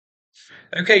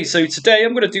Okay, so today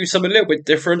I'm going to do something a little bit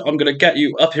different. I'm going to get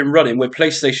you up and running with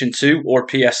PlayStation 2 or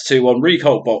PS2 on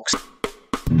Recalbox.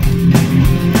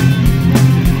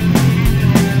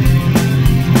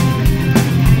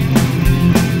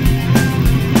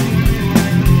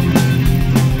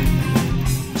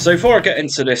 So before I get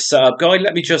into this setup guide,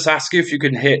 let me just ask you if you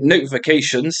can hit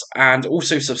notifications and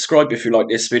also subscribe if you like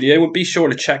this video, and be sure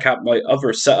to check out my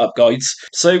other setup guides.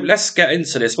 So let's get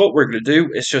into this. What we're going to do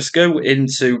is just go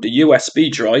into the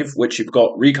USB drive, which you've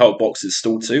got Recalbox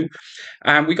installed to,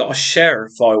 and we got a share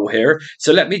file here.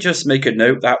 So let me just make a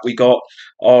note that we got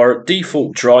our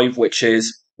default drive, which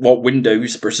is what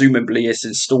Windows presumably is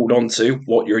installed onto,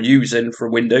 what you're using for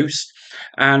Windows.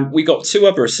 And we got two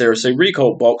others here. So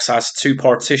Recalbox has two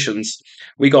partitions.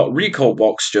 We got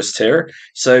Recalbox just here,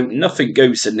 so nothing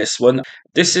goes in this one.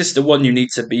 This is the one you need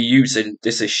to be using.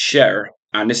 This is share,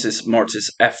 and this is marked as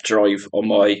F drive on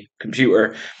my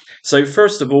computer. So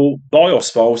first of all, BIOS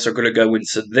files are going to go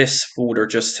into this folder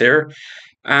just here,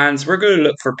 and we're going to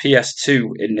look for PS2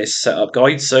 in this setup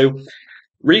guide. So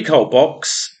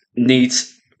Recalbox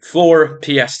needs 4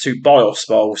 PS2 BIOS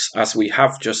files, as we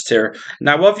have just here.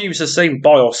 Now, I've used the same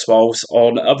BIOS files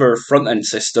on other front-end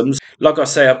systems. Like I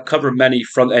say, I've covered many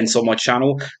front-ends on my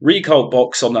channel.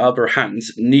 Recalbox, on the other hand,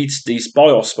 needs these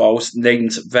BIOS files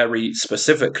named very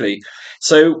specifically.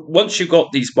 So once you've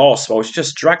got these BIOS files,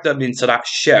 just drag them into that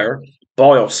share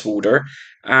BIOS folder.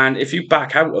 And if you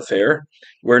back out of here,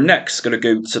 we're next going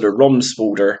to go to the ROMs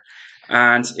folder.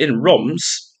 And in ROMs,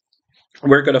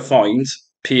 we're going to find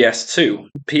PS2.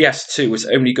 PS2 is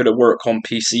only going to work on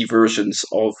PC versions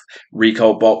of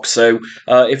Recalbox. So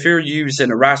if you're using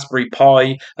a Raspberry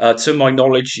Pi, to my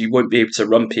knowledge, you won't be able to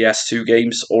run PS2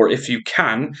 games, or if you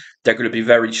can, they're going to be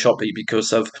very choppy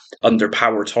because of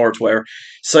underpowered hardware.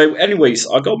 So anyways,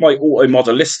 I got my Auto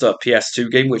Modelista PS2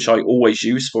 game, which I always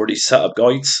use for these setup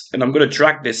guides, and I'm going to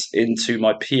drag this into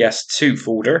my PS2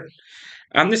 folder.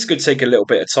 And this could take a little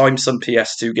bit of time. Some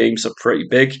PS2 games are pretty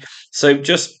big, so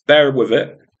just bear with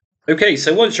it. Okay,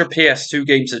 so once your PS2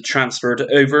 games are transferred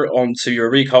over onto your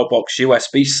Recalbox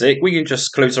USB stick, we can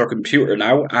just close our computer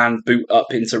now and boot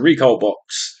up into Recalbox.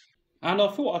 And I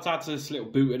thought I'd add to this little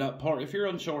booting up part. If you're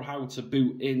unsure how to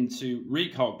boot into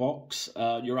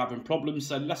Recalbox, you're having problems,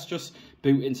 then let's just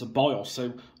boot into BIOS.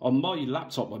 So on my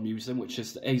laptop I'm using, which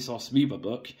is the ASUS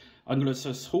VivaBook, I'm going to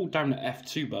just hold down the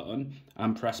F2 button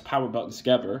and press power button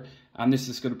together, and this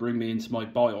is going to bring me into my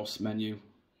BIOS menu.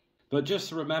 But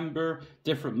just remember,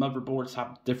 different motherboards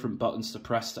have different buttons to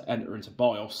press to enter into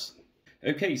BIOS.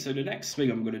 Okay, so the next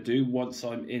thing I'm going to do once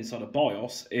I'm inside of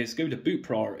BIOS is go to boot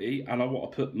priority, and I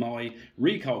want to put my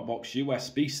Recalbox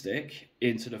USB stick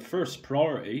into the first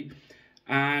priority.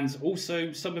 And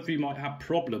also, some of you might have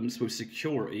problems with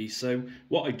security, so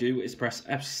what I do is press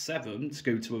F7 to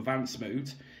go to advanced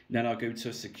mode, then I go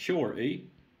to security,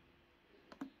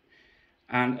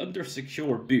 and under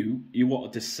secure boot you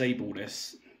want to disable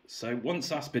this. So once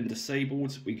that's been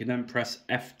disabled, we can then press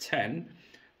F10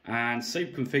 and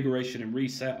save configuration and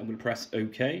reset. I'm going to press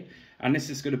OK, and this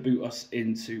is going to boot us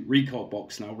into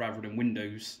Recalbox now rather than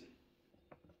Windows.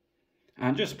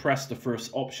 And just press the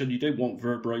first option. You don't want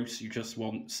verbose, you just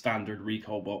want standard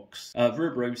Recalbox.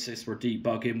 Verbose is for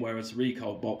debugging, whereas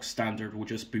Recalbox standard will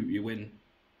just boot you in.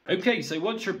 Okay, so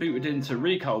once you're booted into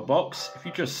Recalbox, if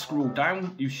you just scroll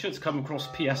down, you should come across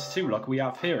PS2 like we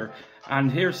have here.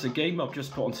 And here's the game I've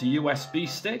just put onto USB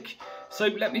stick. So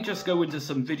let me just go into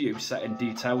some video setting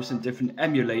details and different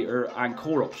emulator and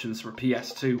core options for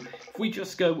PS2. If we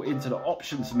just go into the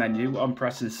options menu, I'm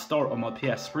pressing start on my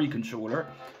PS3 controller.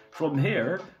 From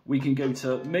here, we can go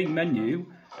to main menu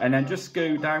and then just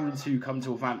go down to come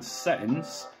to advanced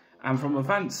settings. And from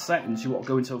advanced settings, you want to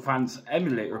go into advanced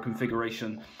emulator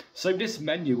configuration. So this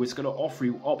menu is going to offer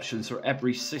you options for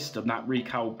every system that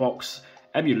Recalbox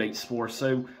emulates for.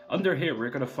 So under here, we're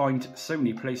going to find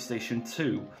Sony PlayStation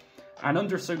 2. And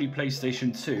under Sony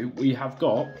PlayStation 2, we have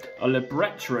got a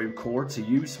Libretto core to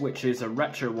use, which is a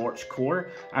RetroArch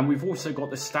core. And we've also got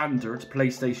the standard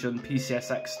PlayStation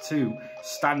PCSX2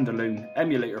 standalone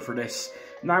emulator for this.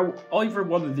 Now, either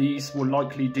one of these will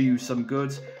likely do you some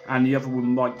good, and the other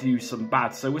one might do you some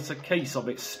bad. So it's a case of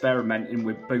experimenting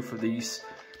with both of these.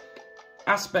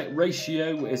 Aspect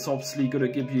ratio is obviously going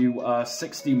to give you a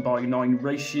 16:9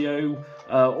 ratio,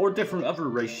 or different other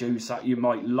ratios that you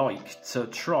might like to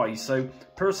try. So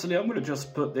personally, I'm going to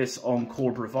just put this on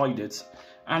core provided.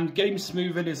 And game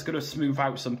smoothing is going to smooth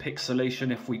out some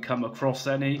pixelation if we come across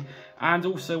any. And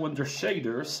also under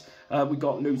shaders, we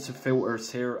got loads of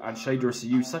filters here and shaders to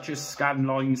use, such as scan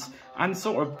lines and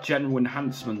sort of general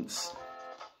enhancements.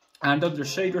 And under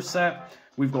shader set,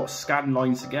 We've got scan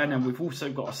lines again, and we've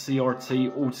also got a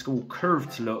CRT old school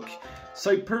curved look.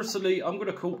 So personally, I'm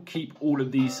going to keep all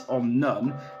of these on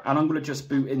none, and I'm going to just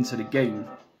boot into the game.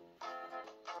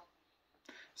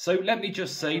 So let me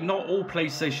just say, not all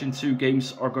PlayStation 2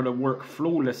 games are going to work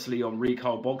flawlessly on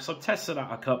Recalbox. I've tested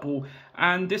out a couple,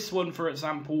 and this one, for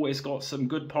example, has got some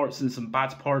good parts and some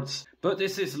bad parts. But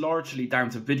this is largely down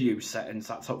to video settings,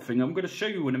 that type of thing. I'm going to show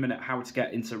you in a minute how to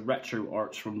get into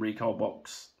RetroArch from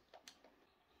Recalbox.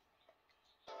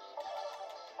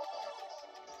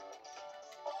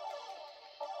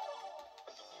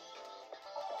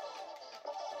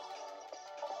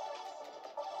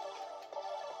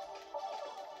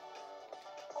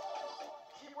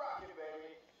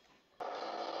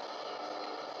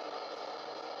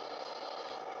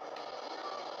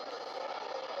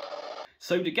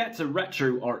 So to get to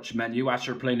RetroArch menu as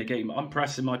you're playing a game, I'm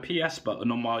pressing my PS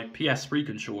button on my PS3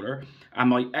 controller and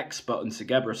my X button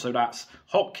together. So that's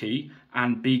hotkey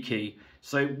and B key.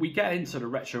 So we get into the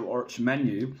RetroArch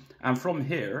menu, and from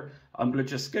here, I'm going to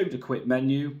just go to quick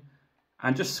menu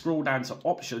and just scroll down to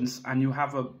options, and you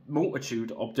have a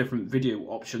multitude of different video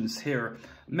options here.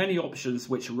 Many options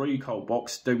which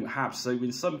Recalbox don't have. So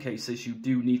in some cases, you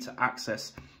do need to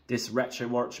access this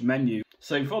RetroArch menu.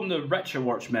 So from the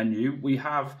RetroArch menu, we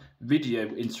have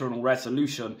video internal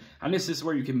resolution, and this is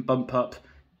where you can bump up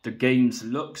the game's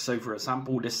look. So for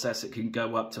example, this says it can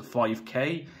go up to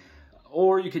 5K,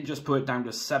 or you can just put it down to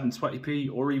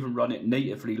 720p, or even run it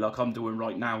natively like I'm doing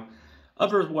right now.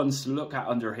 Other ones to look at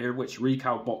under here, which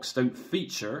Recalbox don't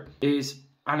feature, is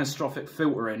anisotropic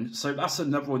filtering. So that's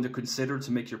another one to consider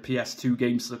to make your PS2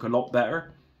 games look a lot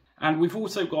better. And we've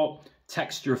also got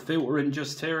texture filtering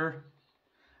just here,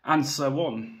 and so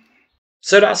on.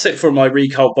 So that's it for my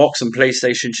Recalbox and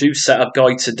PlayStation 2 setup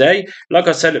guide today. Like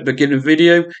I said at the beginning of the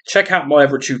video, check out my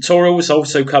other tutorials. I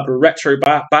also cover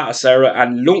RetroBat, Batocera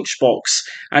and Launchbox.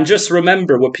 And just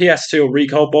remember, with PS2 and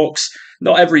Recalbox,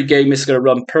 not every game is going to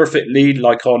run perfectly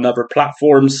like on other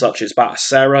platforms such as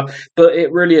Batocera, but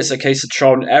it really is a case of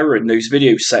trial and error in those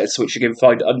video settings, which you can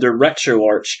find under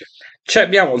RetroArch.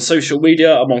 Check me out on social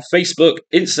media. I'm on Facebook,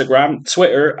 Instagram,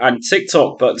 Twitter and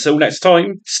TikTok. But until next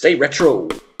time, stay retro.